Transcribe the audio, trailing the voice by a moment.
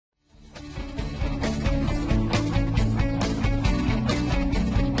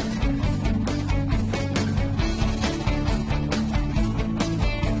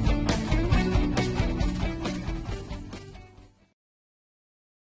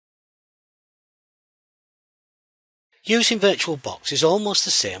Using VirtualBox is almost the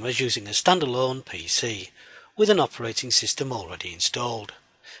same as using a standalone PC with an operating system already installed,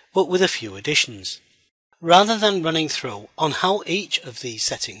 but with a few additions. Rather than running through on how each of these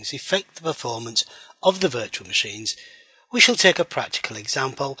settings affect the performance of the virtual machines, we shall take a practical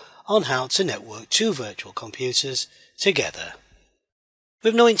example on how to network two virtual computers together. We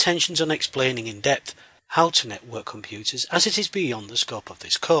have no intentions on explaining in depth how to network computers, as it is beyond the scope of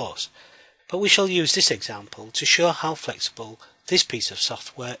this course, but we shall use this example to show how flexible this piece of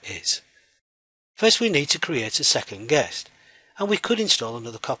software is. First, we need to create a second guest, and we could install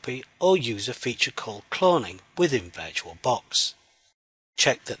another copy or use a feature called cloning within VirtualBox.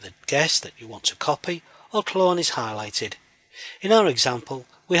 Check that the guest that you want to copy or clone is highlighted. In our example,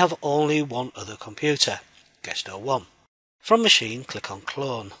 we have only one other computer, guest 01. From Machine, click on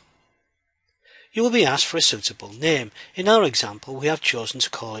Clone. You will be asked for a suitable name. In our example, we have chosen to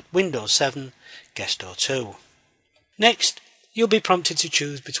call it Windows 7 Guest 02. Next, you'll be prompted to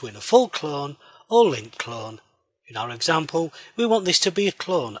choose between a full clone or linked clone. In our example, we want this to be a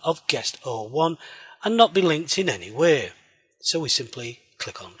clone of Guest 01 and not be linked in any way, so we simply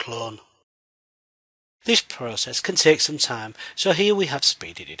click on Clone. This process can take some time, so here we have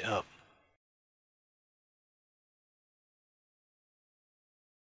speeded it up.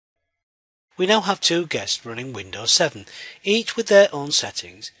 We now have two guests running Windows 7, each with their own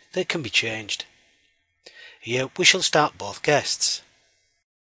settings that can be changed. Here we shall start both guests.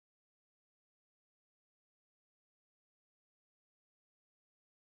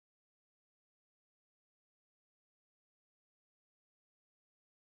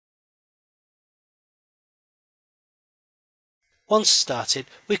 Once started,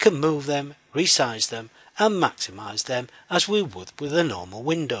 we can move them, resize them and maximize them as we would with a normal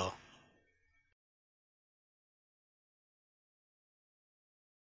window.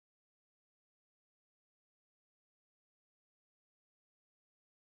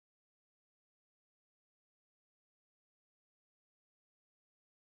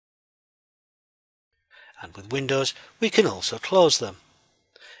 And with Windows, we can also close them.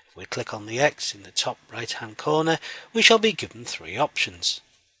 If we click on the X in the top right hand corner, we shall be given three options.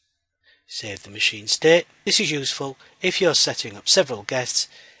 Save the machine state. This is useful if you're setting up several guests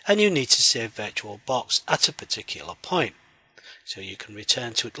and you need to save VirtualBox at a particular point, so you can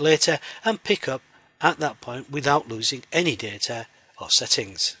return to it later and pick up at that point without losing any data or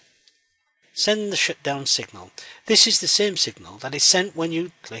settings. Send the shutdown signal. This is the same signal that is sent when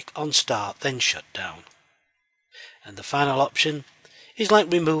you click on Start then Shut Down. And the final option is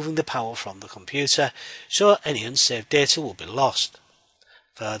like removing the power from the computer, so any unsaved data will be lost.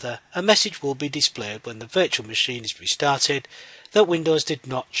 Further, a message will be displayed when the virtual machine is restarted that Windows did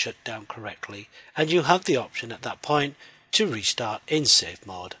not shut down correctly, and you have the option at that point to restart in safe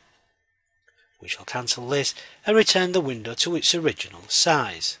mode. We shall cancel this and return the window to its original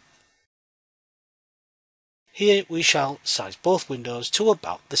size. Here we shall size both windows to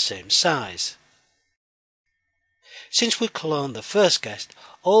about the same size. Since we cloned the first guest,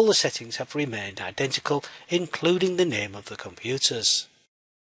 all the settings have remained identical, including the name of the computers.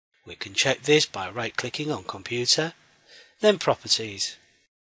 We can check this by right-clicking on Computer, then Properties.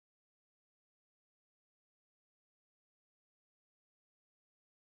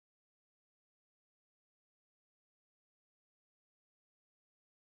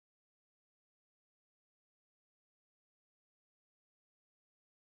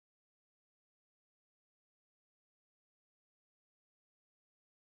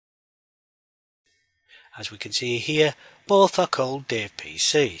 As we can see here, both are called Dave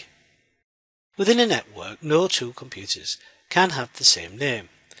PC. Within a network, no two computers can have the same name,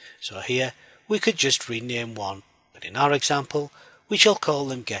 so here we could just rename one, but in our example we shall call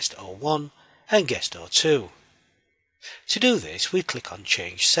them Guest 01 and Guest 02. To do this, we click on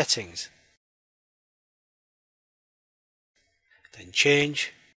Change Settings, then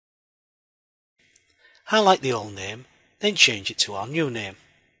Change, highlight the old name, then change it to our new name.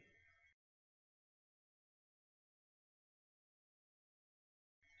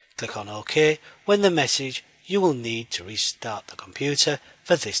 Click on OK when the message "You will need to restart the computer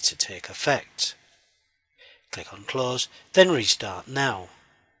for this to take effect." Click on Close, then Restart Now.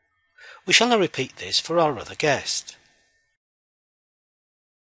 We shall now repeat this for our other guest.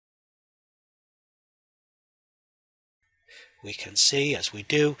 We can see as we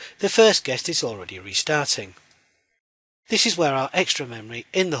do, the first guest is already restarting. This is where our extra memory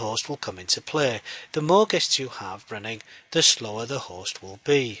in the host will come into play. The more guests you have running, the slower the host will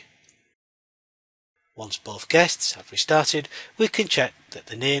be. Once both guests have restarted, we can check that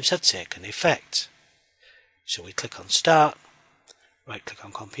the names have taken effect. So we click on Start, right click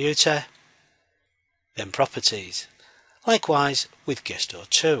on Computer, then Properties, Likewise with guest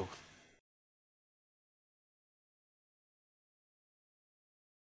 02.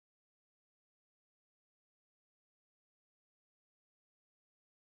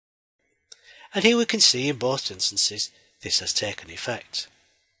 And here we can see in both instances this has taken effect.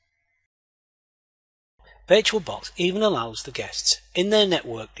 VirtualBox even allows the guests in their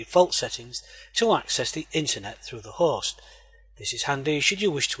network default settings to access the internet through the host. This is handy should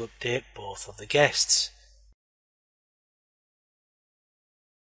you wish to update both of the guests.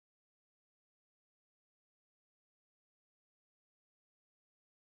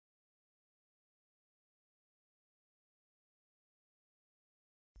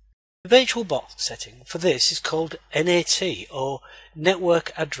 The VirtualBox setting for this is called NAT or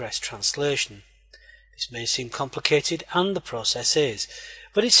Network Address Translation. This may seem complicated, and the process is,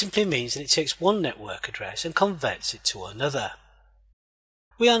 but it simply means that it takes one network address and converts it to another.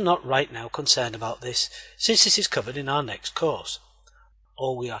 We are not right now concerned about this, since this is covered in our next course.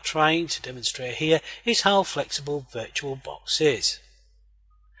 All we are trying to demonstrate here is how flexible VirtualBox is.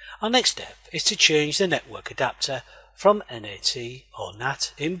 Our next step is to change the network adapter from NAT or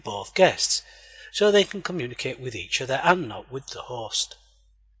NAT in both guests, so they can communicate with each other and not with the host.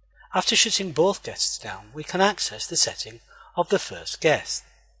 After shutting both guests down, we can access the setting of the first guest.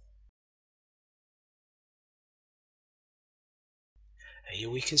 Here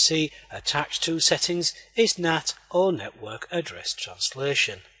we can see attached to settings is NAT or Network Address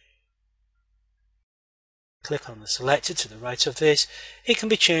Translation. Click on the selector to the right of this. It can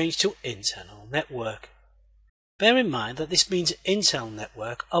be changed to Internal Network. Bear in mind that this means internal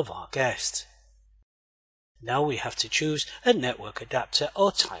network of our guest. Now we have to choose a network adapter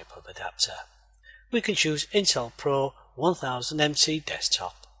or type of adapter. We can choose Intel Pro 1000MT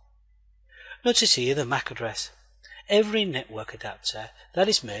Desktop. Notice here the MAC address. Every network adapter that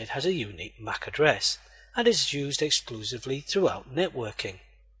is made has a unique MAC address and is used exclusively throughout networking.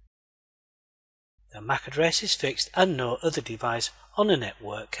 The MAC address is fixed and no other device on a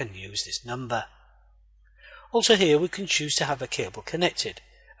network can use this number. Also here we can choose to have a cable connected,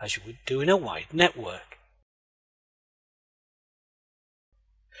 as you would do in a wide network.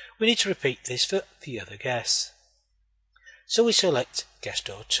 We need to repeat this for the other guests. So we select Guest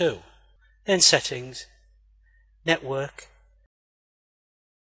 02, then Settings, Network,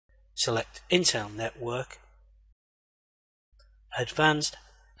 select Internal Network, Advanced,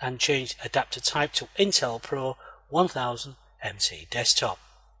 and change adapter type to Intel Pro 1000MT Desktop.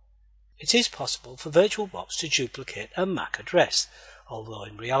 It is possible for VirtualBox to duplicate a MAC address, although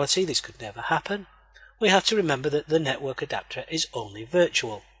in reality this could never happen. We have to remember that the network adapter is only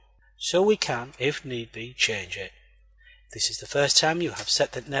virtual, so we can, if need be, change it. If this is the first time you have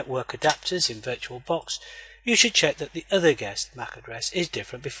set the network adapters in VirtualBox, you should check that the other guest MAC address is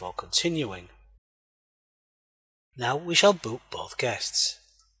different before continuing. Now we shall boot both guests.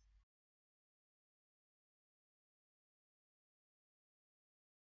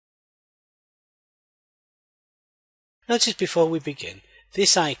 Notice before we begin,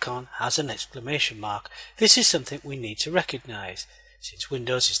 this icon has an exclamation mark. This is something we need to recognize, since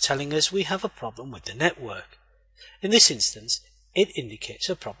Windows is telling us we have a problem with the network. In this instance, it indicates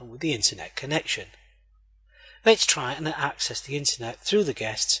a problem with the internet connection. Let's try and access the internet through the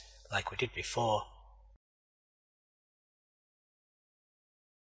guests like we did before.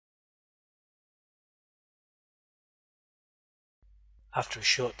 After a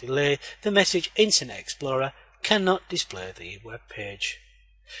short delay, the message Internet Explorer cannot display the web page.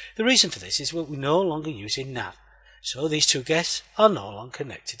 The reason for this is that we're no longer using NAT, so these two guests are no longer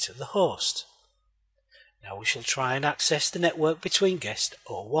connected to the host. Now we shall try and access the network between guest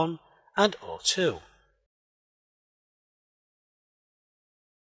 01 and 02.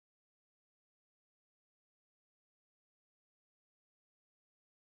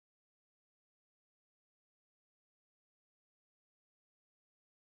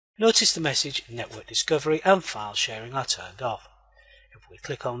 Notice the message Network Discovery and File Sharing are turned off. If we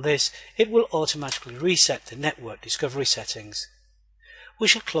click on this, it will automatically reset the Network Discovery settings. We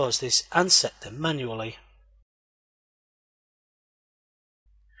shall close this and set them manually.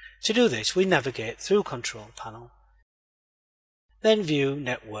 To do this, we navigate through Control Panel, then View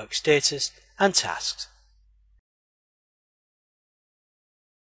Network Status and Tasks.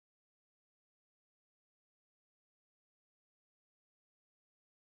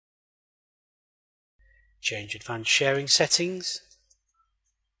 Change Advanced Sharing Settings.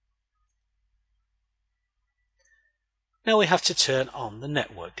 Now we have to turn on the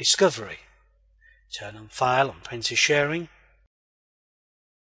Network Discovery. Turn on File and Printer Sharing.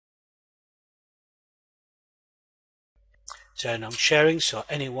 Turn on sharing so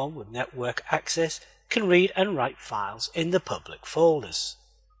anyone with network access can read and write files in the public folders,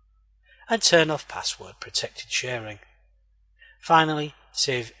 and turn off password protected sharing. Finally,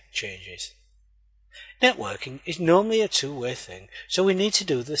 save changes. Networking is normally a two-way thing, so we need to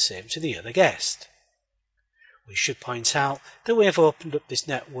do the same to the other guest. We should point out that we have opened up this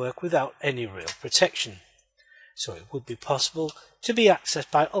network without any real protection, so it would be possible to be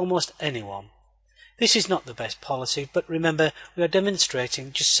accessed by almost anyone. This is not the best policy, but remember, we are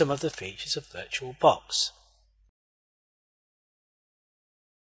demonstrating just some of the features of VirtualBox.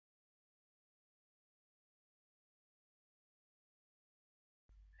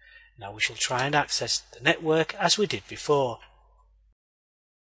 Now we shall try and access the network as we did before.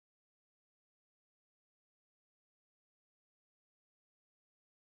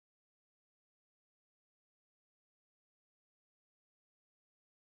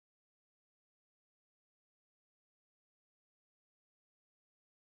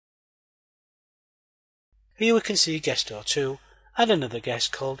 Here we can see guest 02 and another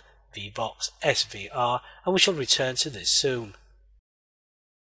guest called VirtualBox SVR, and we shall return to this soon.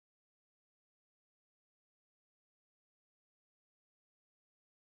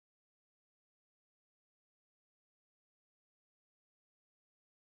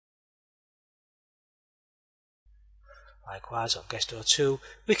 Likewise, on guest 02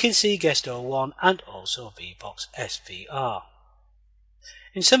 we can see guest 01 and also VirtualBox SVR.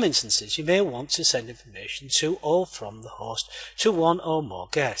 In some instances you may want to send information to or from the host to one or more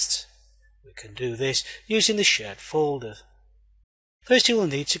guests. We can do this using the shared folder. First you will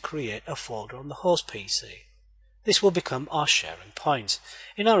need to create a folder on the host PC. This will become our sharing point.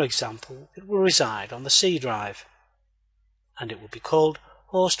 In our example it will reside on the C drive, and it will be called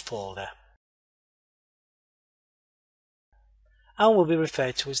host folder, and will be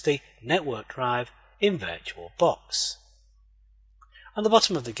referred to as the network drive in VirtualBox. On the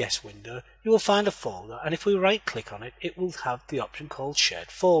bottom of the guest window you will find a folder, and if we right click on it, it will have the option called shared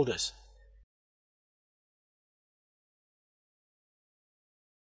folders.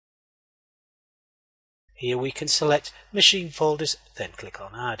 Here we can select machine folders, then click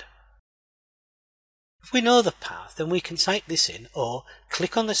on add. If we know the path, then we can type this in or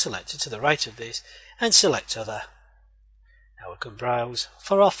click on the selector to the right of this and select other. Now we can browse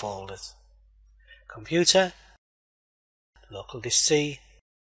for our folders: computer, local disk C,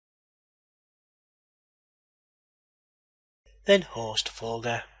 then host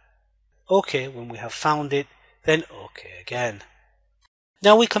folder. OK when we have found it, then OK again.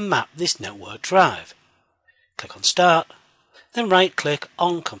 Now we can map this network drive. Click on Start, then right click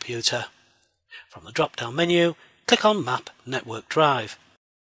on Computer. From the drop down menu, click on Map Network Drive.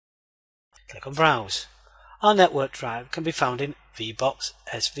 Click on Browse. Our network drive can be found in VirtualBox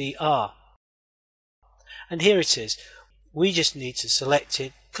SVR. And here it is. We just need to select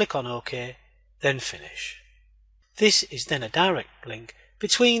it, click on OK, then Finish. This is then a direct link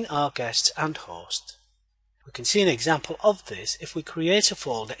between our guests and host. We can see an example of this if we create a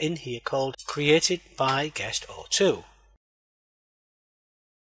folder in here called Created by Guest 02.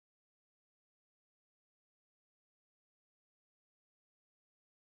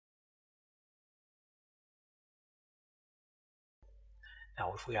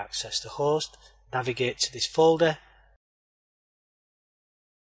 Now if we access the host, navigate to this folder,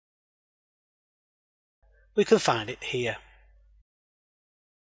 we can find it here.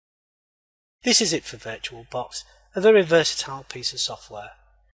 This is it for VirtualBox, a very versatile piece of software.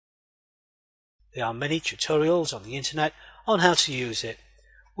 There are many tutorials on the internet on how to use it.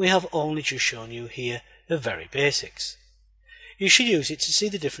 We have only just shown you here the very basics. You should use it to see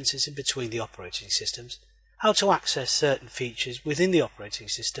the differences in between the operating systems, how to access certain features within the operating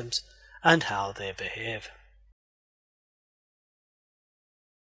systems, and how they behave.